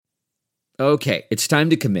Okay, it's time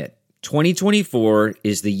to commit. 2024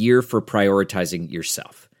 is the year for prioritizing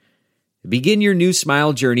yourself. Begin your new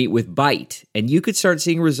smile journey with Byte, and you could start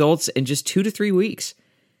seeing results in just 2 to 3 weeks.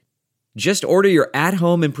 Just order your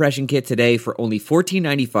at-home impression kit today for only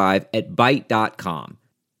 $14.95 at Byte.com.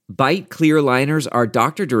 Byte clear liners are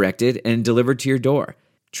doctor-directed and delivered to your door.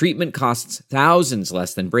 Treatment costs thousands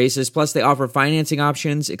less than braces, plus they offer financing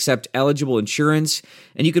options, accept eligible insurance,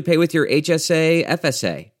 and you could pay with your HSA,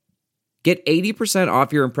 FSA. Get 80%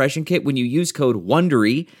 off your impression kit when you use code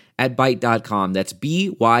WONDERY at Byte.com. That's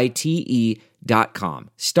BYTE.com.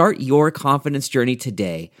 Start your confidence journey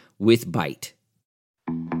today with Byte.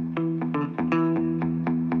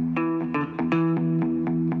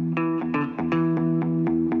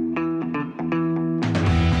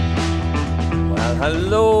 Well,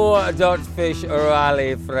 hello, Dirtfish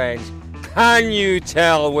Rally friends. Can you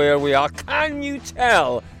tell where we are? Can you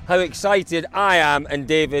tell how excited I am and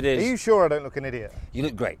David is? Are you sure I don't look an idiot? You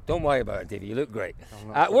look great. Don't worry about it, David. You look great.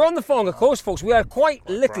 We're on the Whonga Coast, folks. We are quite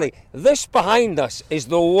literally, this behind us is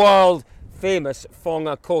the world famous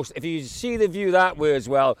Whonga Coast. If you see the view that way as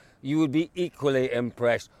well, you would be equally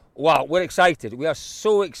impressed. Wow, we're excited. We are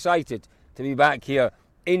so excited to be back here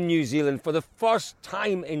in New Zealand for the first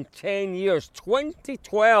time in 10 years.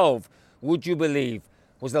 2012, would you believe,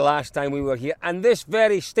 was the last time we were here. And this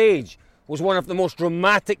very stage was one of the most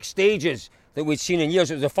dramatic stages that we'd seen in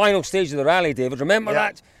years. It was the final stage of the rally, David. Remember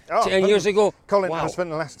that? 10 years ago? Colin, wow. I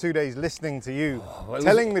spent the last 2 days listening to you,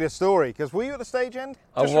 telling me the story, because were you at the stage end?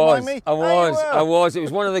 I was. It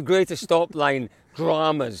was one of the greatest stop line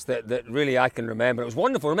dramas that really I can remember. It was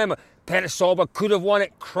wonderful. Remember, Peres Sauber could have won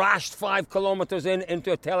it, crashed 5 kilometres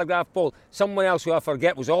into a telegraph pole. Someone else who I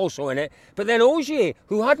forget was also in it. But then Ogier,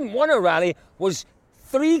 who hadn't won a rally, was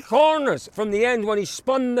 3 corners from the end when he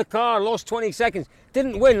spun the car, lost 20 seconds,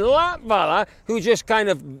 didn't win. Latvala, who just kind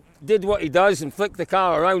of did what he does and flicked the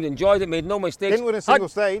car around, enjoyed it, made no mistakes. Didn't win a single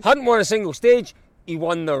stage. Hadn't won a single stage. He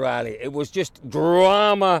won the rally. It was just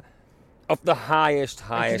drama of the highest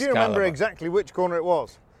Did you remember caliber. exactly which corner it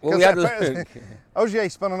was? Well, we had a look. Ogier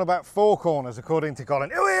spun on about 4 corners, according to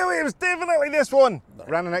Colin. Oh, it was definitely this one.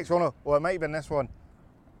 Ran the next one. Well, it may have been this one.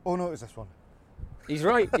 Oh, no, it was this one. He's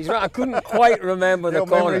right. I couldn't quite remember the Your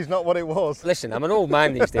corner. memory's not what it was. Listen, I'm an old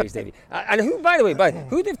man these days, Davey. And who, by the way,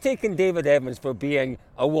 who'd have taken David Evans for being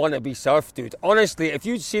a wannabe surf dude? Honestly, if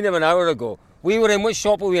you'd seen him an hour ago, we were in, which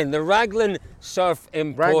shop were we in? The Raglan Surf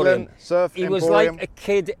Emporium. Raglan Surf He Emporium. was like a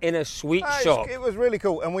kid in a sweet shop. It was really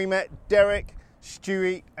cool. And we met Derek,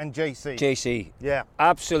 Stewie and JC. JC. Yeah.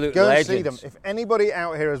 Absolute Go legends. and see them. If anybody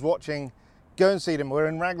out here is watching, go and see them. We're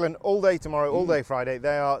in Raglan all day tomorrow, all day Friday.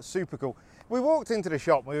 They are super cool. We walked into the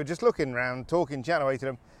shop, we were just looking around, talking, chatting away to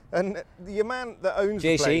them, and your man that owns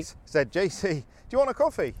the place said, JC, do you want a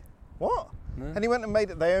coffee? What? Yeah. And he went and made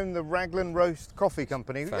it. They own the Raglan Roast Coffee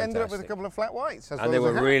Company. We ended up with a couple of flat whites. And they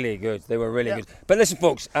were really good. They were really good. But listen,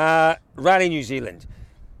 folks, Rally New Zealand.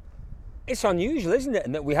 It's unusual, isn't it,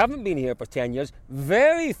 in that we haven't been here for 10 years.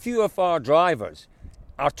 Very few of our drivers,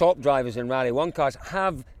 our top drivers in Rally 1 cars,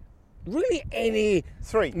 have really any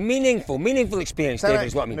meaningful experience, David,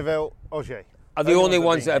 is what I mean. Neville, Ogier are the only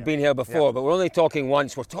ones that have been here before, but we're only talking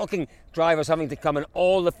once. We're talking drivers having to come and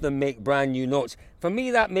all of them make brand new notes. For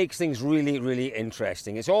me, that makes things really, really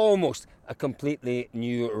interesting. It's almost a completely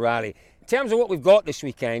new rally. In terms of what we've got this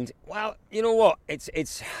weekend, well, you know what?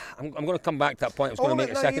 I'm going to come back to that point I was going to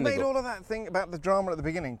make a second ago. You made all of that thing about the drama at the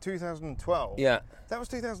beginning, 2012. Yeah. That was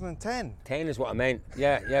 2010. 10 is what I meant.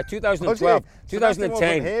 Yeah, 2012. 2010.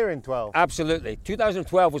 Wasn't here in 12. Absolutely.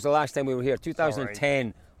 2012 was the last time we were here.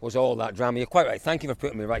 2010 was all that drama. You're quite right. Thank you for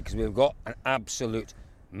putting me right, because we've got an absolute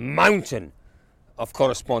mountain of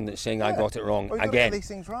correspondence saying I got it wrong well, again. Get these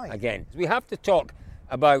things right. Again. We have to talk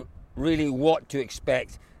about really what to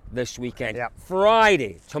expect this weekend. Yep.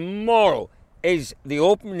 Friday, tomorrow, is the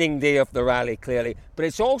opening day of the rally, clearly, but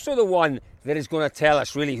it's also the one that is going to tell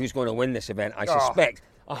us really who's going to win this event, I suspect.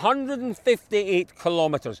 158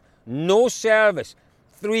 kilometres, no service,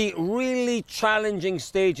 3 really challenging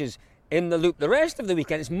stages in the loop. The rest of the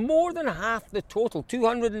weekend is more than half the total,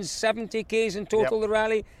 270 k's in total, the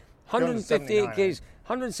rally, 158 k's,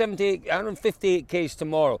 158 k's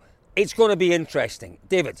tomorrow. It's going to be interesting.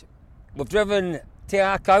 David, we've driven Te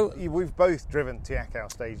Akau. We've both driven Te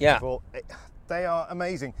Akau stages before. They are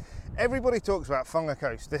amazing. Everybody talks about Whonga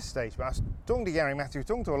Coast, this stage, but I was talking to Gary Matthew,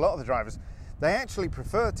 talking to a lot of the drivers. They actually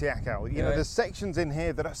prefer Te Akau. You know, there's sections in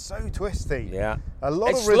here that are so twisty. Yeah. A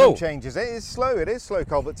lot it's of rhythm slow. changes. It is slow,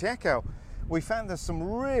 Cole, but Te Akau, we found there's some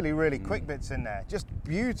really, really quick bits in there. Just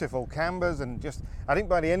beautiful cambers, and just, I think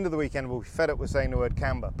by the end of the weekend we'll be fed up with saying the word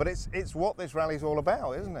camber. But it's what this rally's all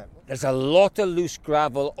about, isn't it? There's a lot of loose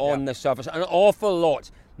gravel on the surface, an awful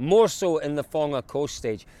lot, more so in the Whonga Coast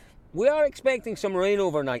stage. We are expecting some rain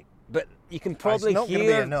overnight, but you can probably hear... It's not going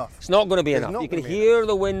to be enough. It's not going to be enough. You can hear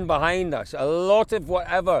the wind behind us. A lot of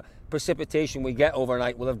whatever precipitation we get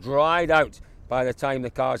overnight will have dried out by the time the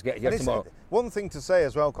cars get here tomorrow. One thing to say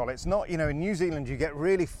as well, Colin, it's not, in New Zealand you get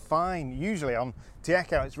really fine, usually on Te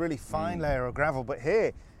Akau it's really fine layer of gravel, but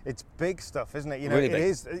here it's big stuff, isn't it? Really big. It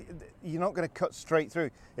is, you're not going to cut straight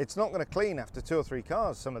through. It's not going to clean after 2 or 3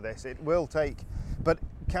 cars, some of this. It will take, but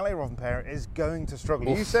Kalle Rovanperä is going to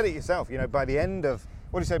struggle. Oof. You said it yourself, by the end of,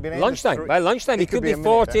 what do you say? Lunchtime. By lunchtime, he could be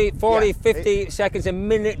 40, 50 seconds, a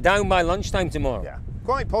minute down by lunchtime tomorrow. Yeah,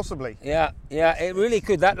 quite possibly. Yeah, it really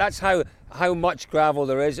could. That's how much gravel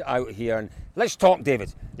there is out here. And let's talk,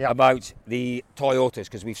 David, about the Toyotas,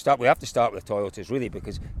 because we have to start with the Toyotas, really,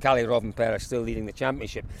 because Kalle Rovanperä is still leading the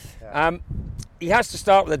championship. Yeah. He has to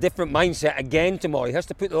start with a different mindset again tomorrow. He has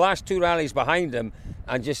to put the last 2 rallies behind him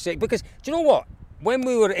and just say, because, do you know what? When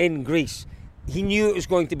we were in Greece, he knew it was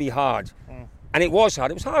going to be hard. And it was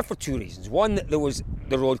hard. It was hard for 2 reasons. One, that there was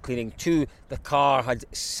the road cleaning. 2, the car had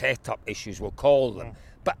set-up issues, we'll call them.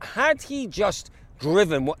 But had he just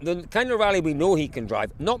driven the kind of rally we know he can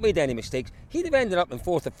drive, not made any mistakes, he'd have ended up in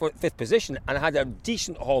 4th or 5th position and had a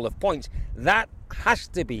decent haul of points. That has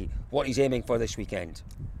to be what he's aiming for this weekend.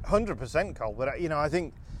 100%, Cole. But I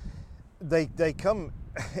think they come.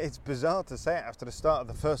 It's bizarre to say it after the start of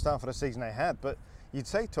the first half of the season they had, but you'd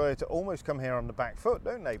say Toyota almost come here on the back foot,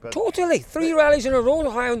 don't they? But totally. 3 rallies in a row,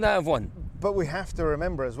 Hyundai have won. But we have to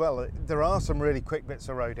remember as well, there are some really quick bits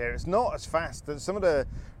of road here. It's not as fast. Some of the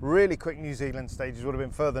really quick New Zealand stages would have been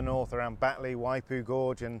further north, around Batley, Waipu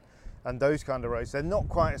Gorge and those kind of roads. They're not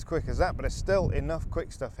quite as quick as that, but there's still enough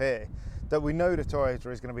quick stuff here that we know the Toyota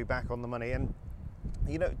is going to be back on the money. And,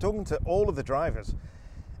 talking to all of the drivers,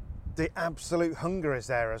 the absolute hunger is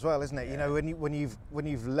there as well, isn't it? Yeah. When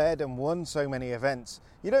you've led and won so many events,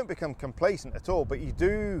 you don't become complacent at all, but you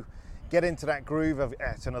do get into that groove of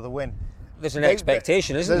it's another win. There's an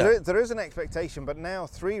expectation, isn't there? There is an expectation, but now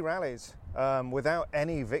 3 rallies without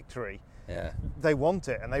any victory. Yeah. They want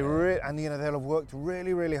it, and they'll have worked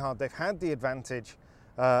really, really hard. They've had the advantage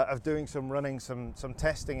of doing some running, some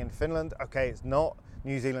testing in Finland. Okay, it's not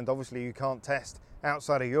New Zealand. Obviously, you can't test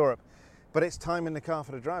outside of Europe. But it's time in the car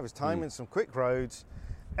for the drivers, time in some quick roads.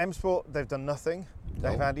 M Sport, they've done nothing.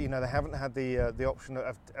 They've had, they haven't had the option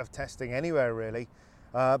of testing anywhere really.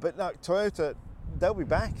 But no, Toyota, they'll be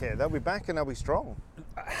back here. They'll be back and they'll be strong.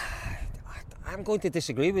 I'm going to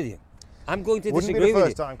disagree with you. Wouldn't be the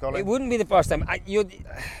first time, Colin. It wouldn't be the first time.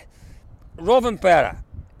 Rovanperä,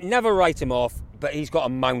 never write him off, but he's got a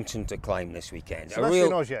mountain to climb this weekend.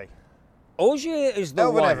 Sebastian Ogier. Ogier is the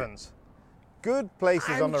Elvin one. Evans. Good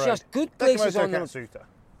places on the road. Just good places on the road.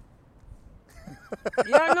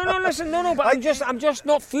 But I'm just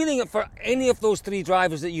not feeling it for any of those 3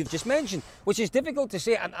 drivers that you've just mentioned, which is difficult to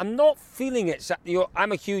say. I'm not feeling it.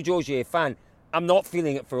 I'm a huge Ogier fan. I'm not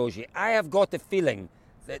feeling it for Ogier. I have got the feeling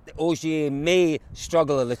that Ogier may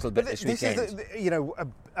struggle a little bit this weekend. This is,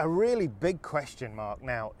 a really big question mark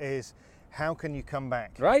now is, how can you come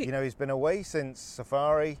back? Right. He's been away since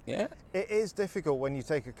Safari. Yeah. It is difficult when you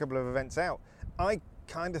take a couple of events out. I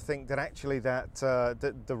kind of think that actually that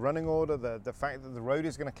the running order, the fact that the road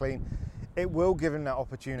is going to clean, it will give him that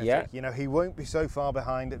opportunity. Yeah. He won't be so far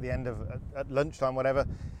behind at the end of at lunchtime, whatever.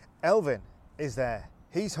 Elvin is there.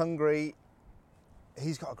 He's hungry.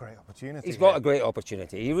 He's got a great opportunity. He's got a great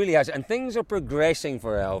opportunity. He really has, and things are progressing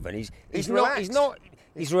for Elvin. He's relaxed.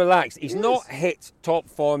 He's not hit top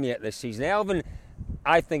form yet this season. Elvin,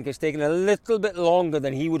 I think, has taken a little bit longer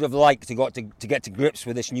than he would have liked to get to grips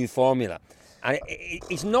with this new formula. And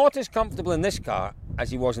he's not as comfortable in this car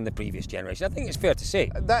as he was in the previous generation. I think it's fair to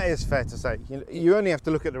say. That is fair to say. You only have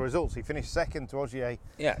to look at the results. He finished second to Ogier.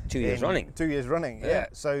 Yeah, 2 years running. 2 years running, yeah.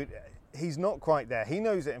 So he's not quite there. He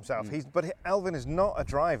knows it himself. But Elvin is not a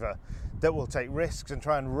driver that will take risks and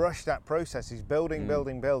try and rush that process. He's building.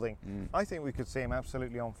 I think we could see him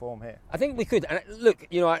absolutely on form here. I think we could. And look,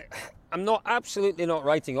 I'm not absolutely not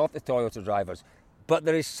writing off the Toyota drivers, but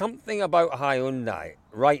there is something about Hyundai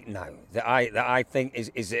right now that I think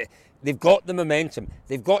is they've got the momentum.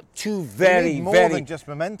 They've got 2 very, more very than just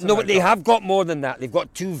momentum. No, but they have got more than that. They've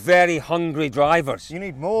got 2 very hungry drivers. You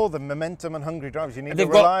need more than momentum and hungry drivers. You need a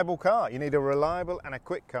reliable car. You need a reliable and a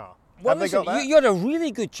quick car. Well, listen, you had a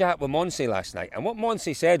really good chat with Monse last night, and what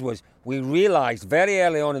Monse said was, we realised very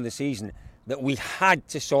early on in the season that we had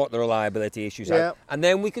to sort the reliability issues out, and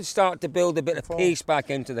then we could start to build a bit of pace back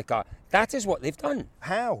into the car. That is what they've done.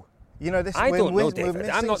 How? You know, I don't know, David.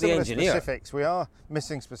 I'm not the engineer. Specifics. We are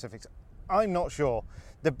missing specifics. I'm not sure.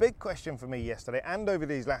 The big question for me yesterday and over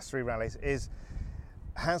these last 3 rallies is,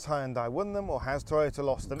 has Hyundai won them or has Toyota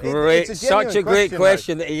lost them? Such a great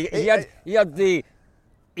question. That he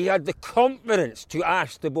had the confidence to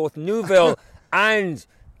ask to both Neuville and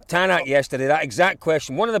Tanak yesterday that exact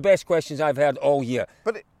question. One of the best questions I've heard all year.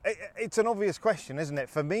 But it's an obvious question, isn't it?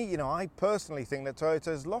 For me, I personally think that Toyota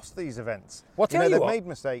has lost these events. Well, they've made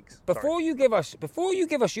mistakes. Before you give us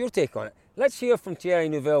your take on it, let's hear from Thierry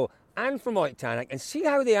Neuville and from Ott Tanak and see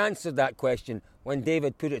how they answered that question when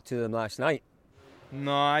David put it to them last night.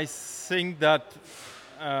 No, I think that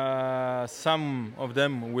some of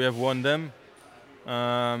them we have won them.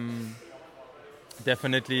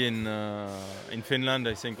 Definitely in Finland,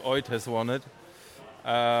 I think Ott has won it.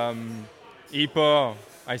 Ypres,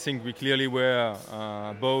 I think we clearly were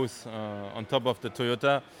both on top of the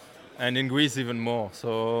Toyota, and in Greece even more.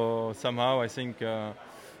 So somehow I think,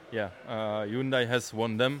 Hyundai has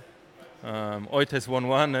won them. Ott has won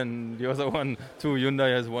one, and the other one too.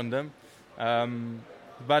 Hyundai has won them.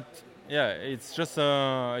 But yeah, it's just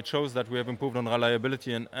it shows that we have improved on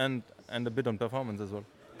reliability and a bit on performance as well.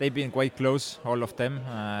 They've been quite close, all of them.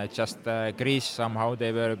 Just Greece, somehow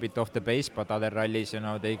they were a bit off the pace, but other rallies,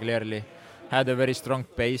 they clearly had a very strong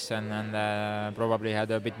pace and probably had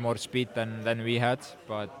a bit more speed than we had.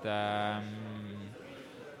 But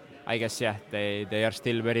I guess, they are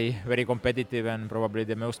still very, very competitive and probably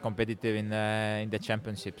the most competitive in the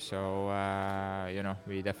championship. So,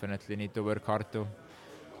 we definitely need to work hard to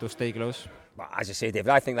stay close. Well, as I say, David,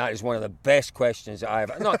 I think that is one of the best questions that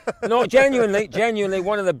I've... No, genuinely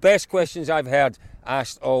one of the best questions I've heard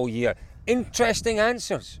asked all year. Interesting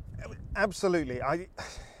answers. Absolutely.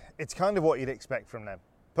 It's kind of what you'd expect from them.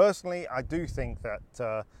 Personally, I do think that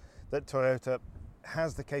that Toyota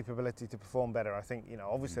has the capability to perform better. I think,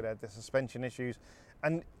 obviously they had the suspension issues,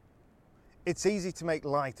 and it's easy to make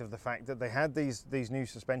light of the fact that they had these new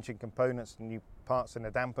suspension components and new parts in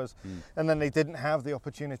the dampers, and then they didn't have the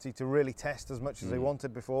opportunity to really test as much as they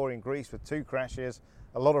wanted before in Greece with 2 crashes,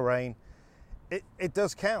 a lot of rain. It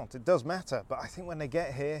does count, it does matter, but I think when they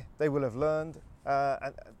get here, they will have learned,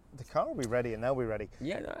 and the car will be ready and they'll be ready.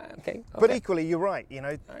 Okay. But equally, you're right,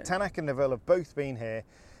 Tanak and Neuville have both been here.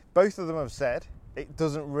 Both of them have said it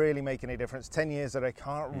doesn't really make any difference. 10 years that I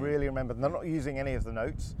can't really remember. They're not using any of the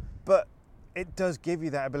notes, but it does give you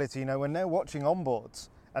that ability, when they're watching onboards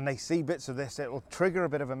and they see bits of this, it'll trigger a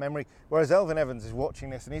bit of a memory. Whereas Elfyn Evans is watching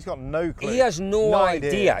this and he's got no clue. He has no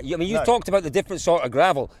idea. I mean, you talked about the different sort of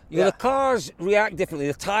gravel. The cars react differently.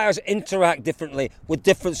 The tyres interact differently with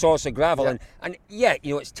different sorts of gravel. Yeah. And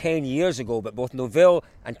it's 10 years ago, but both Neuville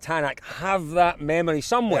and Tanak have that memory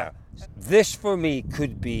somewhere. Yeah. This, for me,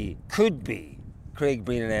 could be Craig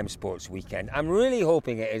Breen and M Sports weekend. I'm really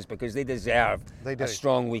hoping it is because they deserve a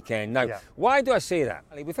strong weekend. Now, why do I say that?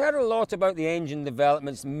 We've heard a lot about the engine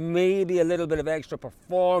developments, maybe a little bit of extra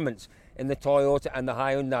performance in the Toyota and the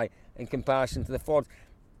Hyundai in comparison to the Ford.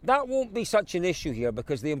 That won't be such an issue here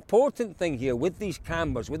because the important thing here with these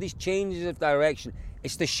cambers, with these changes of direction,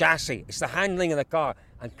 it's the chassis, it's the handling of the car.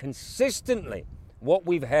 And consistently, what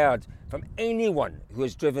we've heard from anyone who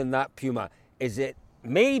has driven that Puma is that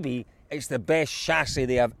maybe it's the best chassis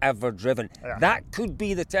they have ever driven. Yeah. That could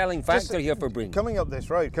be the telling factor here for Breen. Coming up this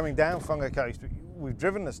road, coming down Whanga Coast, we've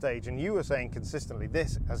driven the stage and you were saying consistently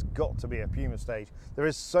this has got to be a Puma stage. There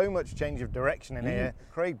is so much change of direction in here.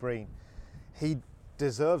 Craig Breen, he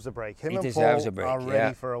deserves a break. Him and Paul are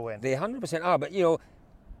ready for a win. They 100% are, but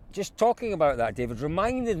just talking about that, David,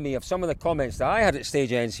 reminded me of some of the comments that I had at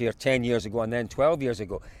stage ends here 10 years ago and then 12 years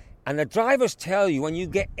ago. And the drivers tell you when you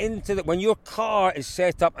get into when your car is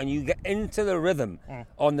set up and you get into the rhythm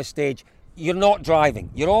on the stage, you're not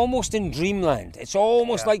driving. You're almost in dreamland. It's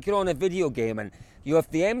almost like you're on a video game. And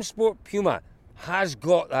if the M Sport Puma has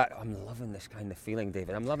got that, I'm loving this kind of feeling,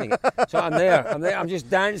 David. I'm loving it. So I'm there. I'm just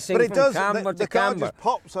dancing from camber to camber. The car just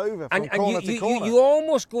pops over from corner to corner. You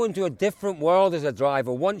almost go into a different world as a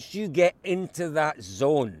driver once you get into that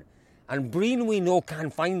zone. And Breen, we know,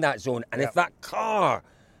 can find that zone. And if that car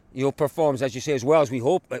performs, as you say, as well as we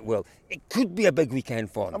hope it will, it could be a big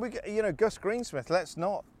weekend for him. And Gus Greensmith, let's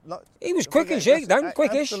not he was quick and shakedown,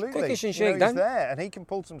 quickish and shakedown. He's there, and he can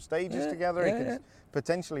pull some stages together. He can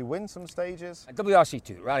potentially win some stages.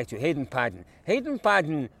 WRC2, Rally 2, Hayden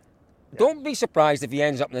Paddon, don't be surprised if he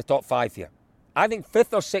ends up in the top 5 here. I think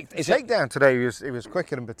 5th or 6th. Shakedown today, he was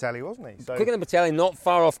quicker than Batelli, wasn't he? So quicker than Batelli, not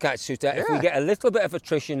far off Katsuta. If we get a little bit of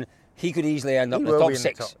attrition, he could easily end up in the top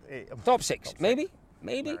 6. Top 6, maybe?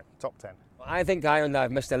 No, top 10. I think Ireland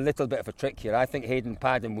have missed a little bit of a trick here. I think Hayden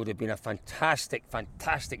Paddon would have been a fantastic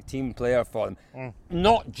team player for them.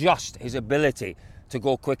 Not just his ability to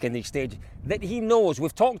go quick in these stages, that he knows.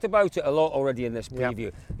 We've talked about it a lot already in this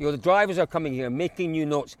preview. You know, the drivers are coming here making new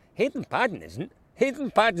notes. Hayden Paddon isn't.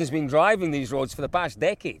 Hayden Paddon's been driving these roads for the past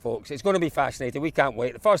decade, folks. It's going to be fascinating. We can't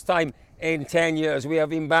wait. The first time in 10 years we have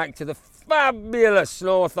been back to the fabulous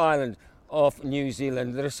North Island of New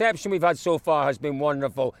Zealand. The reception we've had so far has been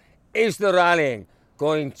wonderful. Is the rallying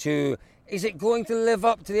going to... Is it going to live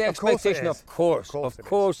up to the expectation? Of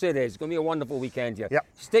course it is. It's going to be a wonderful weekend here. Yep.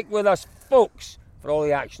 Stick with us, folks, for all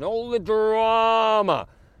the action, all the drama,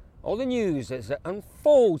 all the news as it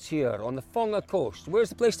unfolds here on the Whonga coast. Where's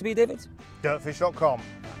the place to be, David? Dirtfish.com.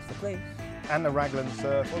 That's the place. And the Raglan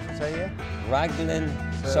Surf, what did I say here? Raglan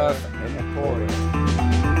Surf Emporium.